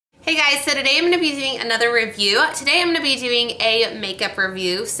Hey guys, so today I'm going to be doing another review. Today I'm going to be doing a makeup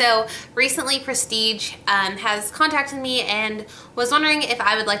review. So recently Prestige has contacted me and was wondering if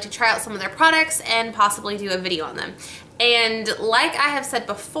I would like to try out some of their products and possibly do a video on them. And like I have said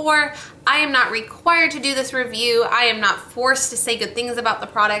before, I am not required to do this review. I am not forced to say good things about the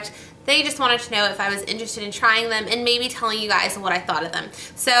product. They just wanted to know if I was interested in trying them and maybe telling you guys what I thought of them.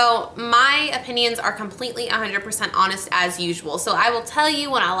 So my opinions are completely 100% honest as usual. So I will tell you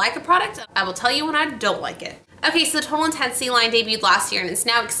when I like a product, I will tell you when I don't like it. Okay, so the Total Intenstiy line debuted last year and it's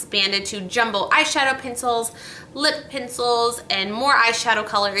now expanded to jumbo eyeshadow pencils, lip pencils, and more eyeshadow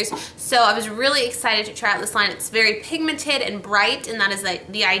colors. So I was really excited to try out this line. It's very pigmented and bright, and that is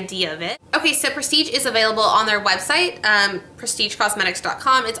the idea of it. Okay, so Prestige is available on their website,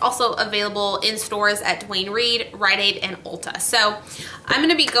 prestigecosmetics.com. It's also available in stores at Duane Reade, Rite Aid, and Ulta. So I'm going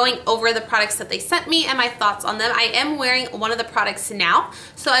to be going over the products that they sent me and my thoughts on them. I am wearing one of the products now,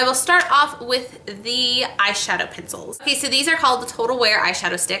 so I will start off with the eyeshadow pencils. Okay, so these are called the Total Wear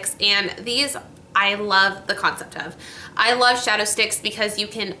eyeshadow sticks, and these I love the concept of. I love shadow sticks because you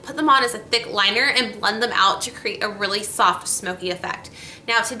can put them on as a thick liner and blend them out to create a really soft, smoky effect.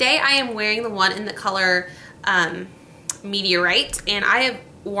 Now today I am wearing the one in the color Meteorite, and I have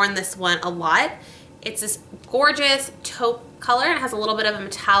worn this one a lot. It's this gorgeous taupe color and it has a little bit of a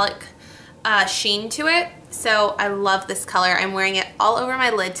metallic sheen to it. So I love this color. I'm wearing it all over my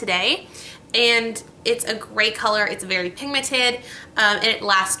lid today, and it's a great color. It's very pigmented and it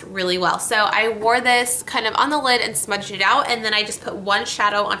lasts really well. So I wore this kind of on the lid and smudged it out, and then I just put one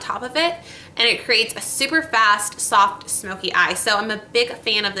shadow on top of it, and it creates a super fast, soft, smoky eye. So I'm a big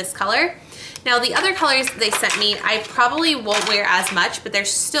fan of this color. Now the other colors they sent me, I probably won't wear as much, but they're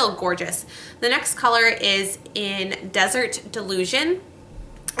still gorgeous. The next color is in Desert Delusion,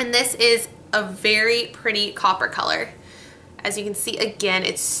 and this is a very pretty copper color. As you can see, again,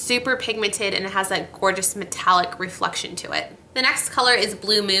 it's super pigmented and it has that gorgeous metallic reflection to it. The next color is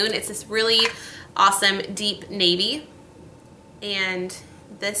Blue Moon. It's this really awesome deep navy, and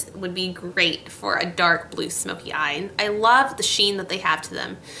this would be great for a dark blue smoky eye. And I love the sheen that they have to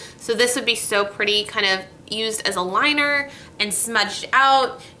them. So this would be so pretty, kind of used as a liner and smudged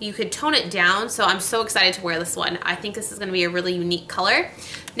out. You could tone it down, so I'm so excited to wear this one. I think this is going to be a really unique color.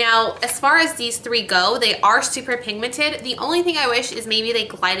 Now, as far as these three go, they are super pigmented. The only thing I wish is maybe they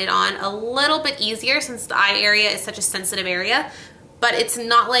glided on a little bit easier, since the eye area is such a sensitive area, but it's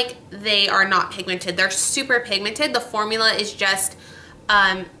not like they are not pigmented. They're super pigmented. The formula is just,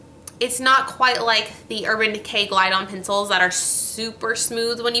 it's not quite like the Urban Decay Glide On pencils that are super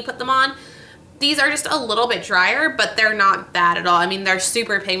smooth when you put them on. These are just a little bit drier, but they're not bad at all. I mean, they're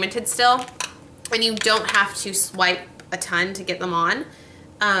super pigmented still, and you don't have to swipe a ton to get them on,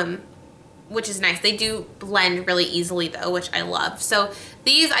 which is nice. They do blend really easily though, which I love. So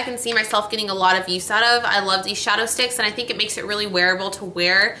these I can see myself getting a lot of use out of. I love these shadow sticks, and I think it makes it really wearable to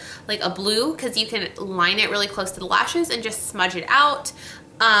wear like a blue, because you can line it really close to the lashes and just smudge it out.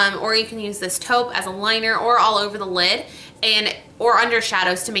 Or you can use this taupe as a liner or all over the lid, or under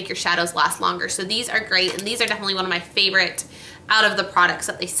shadows to make your shadows last longer. So these are great, and these are definitely one of my favorite out of the products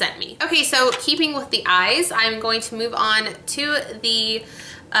that they sent me. Okay, so keeping with the eyes, I'm going to move on to the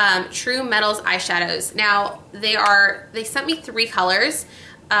True Metals eyeshadows. Now they sent me three colors.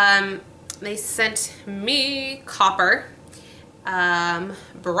 They sent me copper,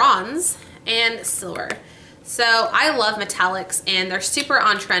 bronze, and silver. So I love metallics, and they're super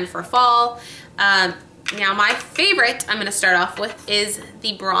on trend for fall. Now my favorite I'm going to start off with is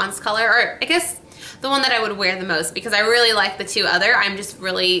the bronze color, or I guess the one that I would wear the most, because I really like the two other. I'm just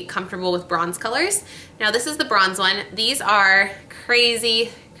really comfortable with bronze colors. Now this is the bronze one. These are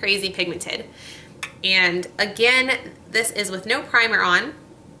crazy, crazy pigmented. And again, this is with no primer on.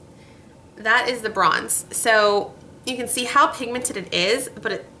 That is the bronze. So you can see how pigmented it is,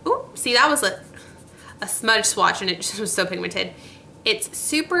 but see, that was a smudge swatch and it just was so pigmented. It's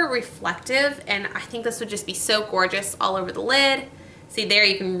super reflective, and I think this would just be so gorgeous all over the lid. See there,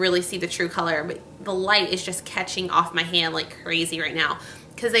 you can really see the true color, but the light is just catching off my hand like crazy right now,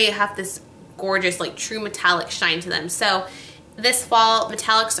 because they have this gorgeous like true metallic shine to them. So this fall,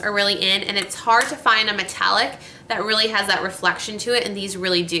 metallics are really in, and it's hard to find a metallic that really has that reflection to it, and these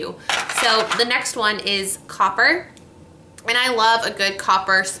really do. So the next one is copper. And I love a good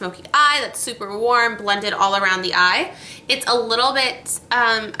copper smoky eye that's super warm, blended all around the eye. It's a little bit,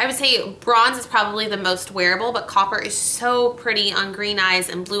 I would say bronze is probably the most wearable, but copper is so pretty on green eyes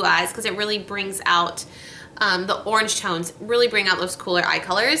and blue eyes, because it really brings out the orange tones, really bring out those cooler eye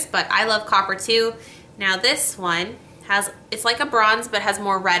colors. But I love copper too. Now this one It's like a bronze but has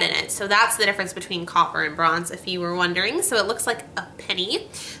more red in it. So that's the difference between copper and bronze, if you were wondering. So it looks like a penny.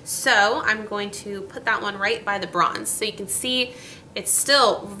 So I'm going to put that one right by the bronze. So you can see it's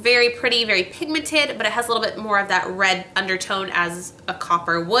still very pretty, very pigmented, but it has a little bit more of that red undertone as a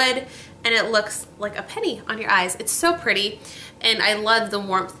copper would, and it looks like a penny on your eyes. It's so pretty, and I love the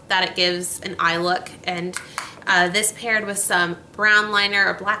warmth that it gives an eye look. And this paired with some brown liner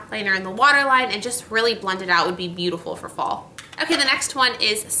or black liner in the waterline and just really blended out would be beautiful for fall. Okay, the next one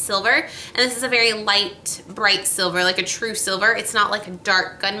is silver, and this is a very light, bright silver, like a true silver. It's not like a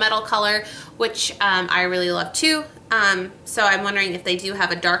dark gunmetal color, which I really love too. So I'm wondering if they do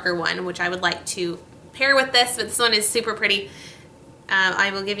have a darker one, which I would like to pair with this, but this one is super pretty.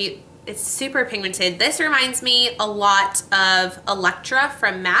 I will give you, it's super pigmented. This reminds me a lot of Electra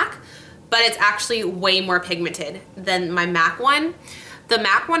from MAC, but it's actually way more pigmented than my MAC one. The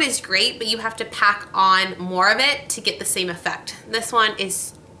MAC one is great, but you have to pack on more of it to get the same effect. This one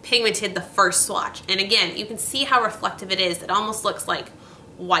is pigmented the first swatch. And again, you can see how reflective it is. It almost looks like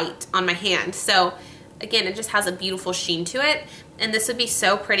white on my hand. So again, it just has a beautiful sheen to it. And this would be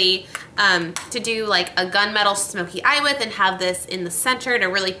so pretty to do like a gunmetal smoky eye with and have this in the center to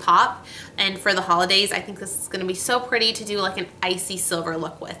really pop. And for the holidays, I think this is gonna be so pretty to do like an icy silver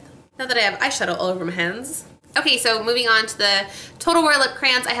look with. Now that I have eyeshadow all over my hands. Okay, so moving on to the Total Wear lip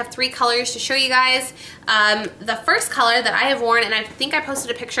crayons, I have 3 colors to show you guys. The first color that I have worn, and I think I posted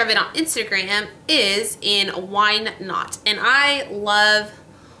a picture of it on Instagram, is in Wine Not. And I love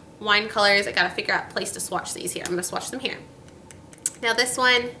wine colors. I gotta figure out a place to swatch these here. I'm gonna swatch them here. Now this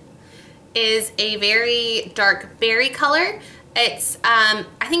one is a very dark berry color. It's, I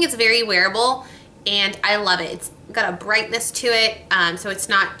think it's very wearable, and I love it. It's got a brightness to it, so it's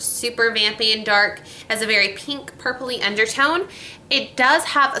not super vampy and dark. It has a very pink purpley undertone. It does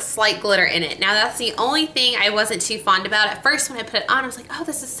have a slight glitter in it. Now that's the only thing I wasn't too fond about. At first when I put it on, I was like, oh,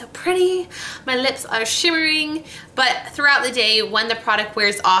 this is so pretty. My lips are shimmering. But throughout the day, when the product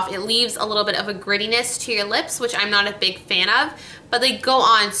wears off, it leaves a little bit of a grittiness to your lips, which I'm not a big fan of. But they go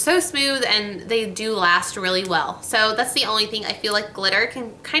on so smooth and they do last really well. So that's the only thing. I feel like glitter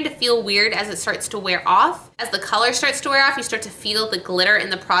can kind of feel weird as it starts to wear off. As the color starts to wear off, you start to feel the glitter in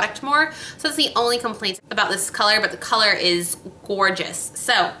the product more. So that's the only complaint about this color, but the color is gorgeous.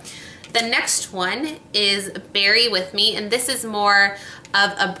 So the next one is Berry With Me, and this is more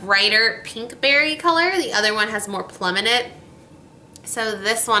of a brighter pink berry color. The other one has more plum in it. So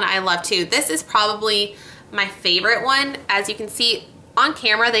this one I love too. This is probably my favorite one. As you can see on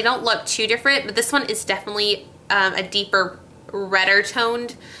camera, they don't look too different, but this one is definitely a deeper, redder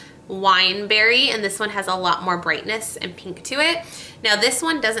toned wine berry, and this one has a lot more brightness and pink to it. Now this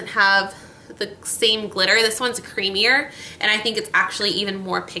one doesn't have the same glitter. This one's creamier, and I think it's actually even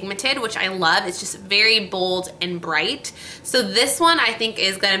more pigmented, which I love. It's just very bold and bright. So this one I think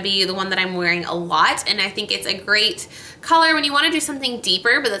is gonna be the one that I'm wearing a lot, and I think it's a great color when you wanna do something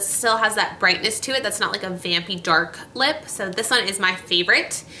deeper, but that still has that brightness to it. That's not like a vampy dark lip. So this one is my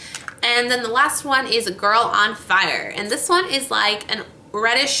favorite. And then the last one is Girl on Fire, and this one is like an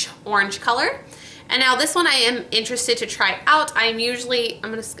reddish orange color. And now this one I am interested to try out. I'm just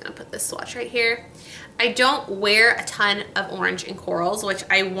gonna put this swatch right here. I don't wear a ton of orange and corals, which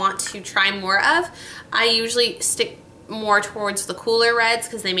I want to try more of. I usually stick more towards the cooler reds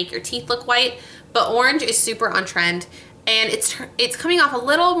because they make your teeth look white, but orange is super on trend. And it's coming off a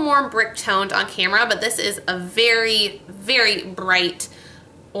little more brick toned on camera, but this is a very, very bright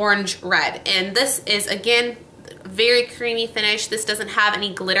orange red. And this is, again, very creamy finish. This doesn't have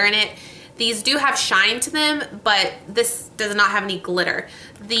any glitter in it. These do have shine to them, but this does not have any glitter.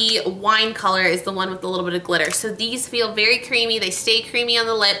 The wine color is the one with a little bit of glitter. So these feel very creamy. They stay creamy on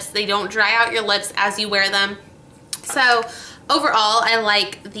the lips. They don't dry out your lips as you wear them. So overall, I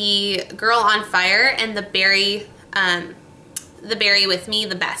like the Girl on Fire and the Berry With Me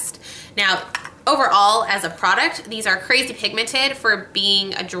the best. Now, overall, as a product, these are crazy pigmented for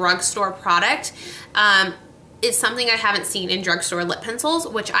being a drugstore product. Is something I haven't seen in drugstore lip pencils,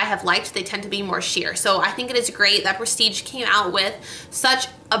 which I have liked. They tend to be more sheer. So I think it is great that Prestige came out with such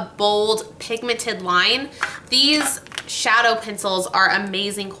a bold pigmented line. These shadow pencils are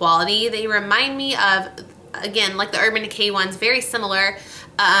amazing quality. They remind me of, again, like the Urban Decay ones, very similar,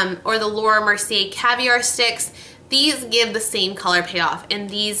 or the Laura Mercier Caviar Sticks. These give the same color payoff, and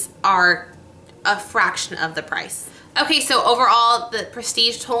these are a fraction of the price. Okay, so overall, the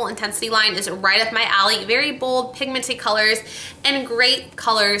Prestige Total Intensity line is right up my alley. Very bold, pigmented colors, and great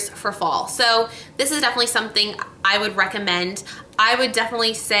colors for fall. So this is definitely something I would recommend. I would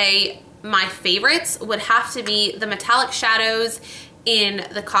definitely say my favorites would have to be the metallic shadows in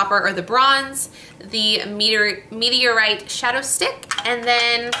the copper or the bronze, the meteorite shadow stick, and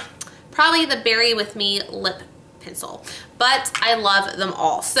then probably the Berry With Me lip pencil. But I love them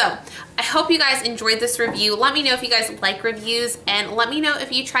all. So I hope you guys enjoyed this review. Let me know if you guys like reviews, and let me know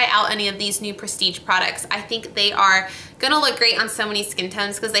if you try out any of these new prestige products. I think they are gonna look great on so many skin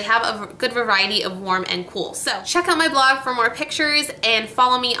tones because they have a good variety of warm and cool. So check out my blog for more pictures and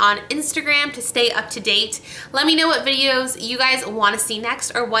follow me on Instagram to stay up to date. Let me know what videos you guys want to see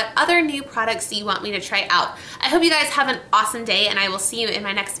next or what other new products you want me to try out. I hope you guys have an awesome day, and I will see you in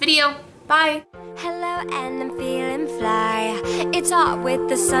my next video. Bye. Hello, and I'm feeling fly. It's hot with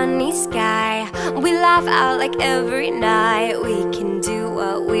the sunny sky. We laugh out like every night. We can do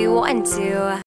what we want to.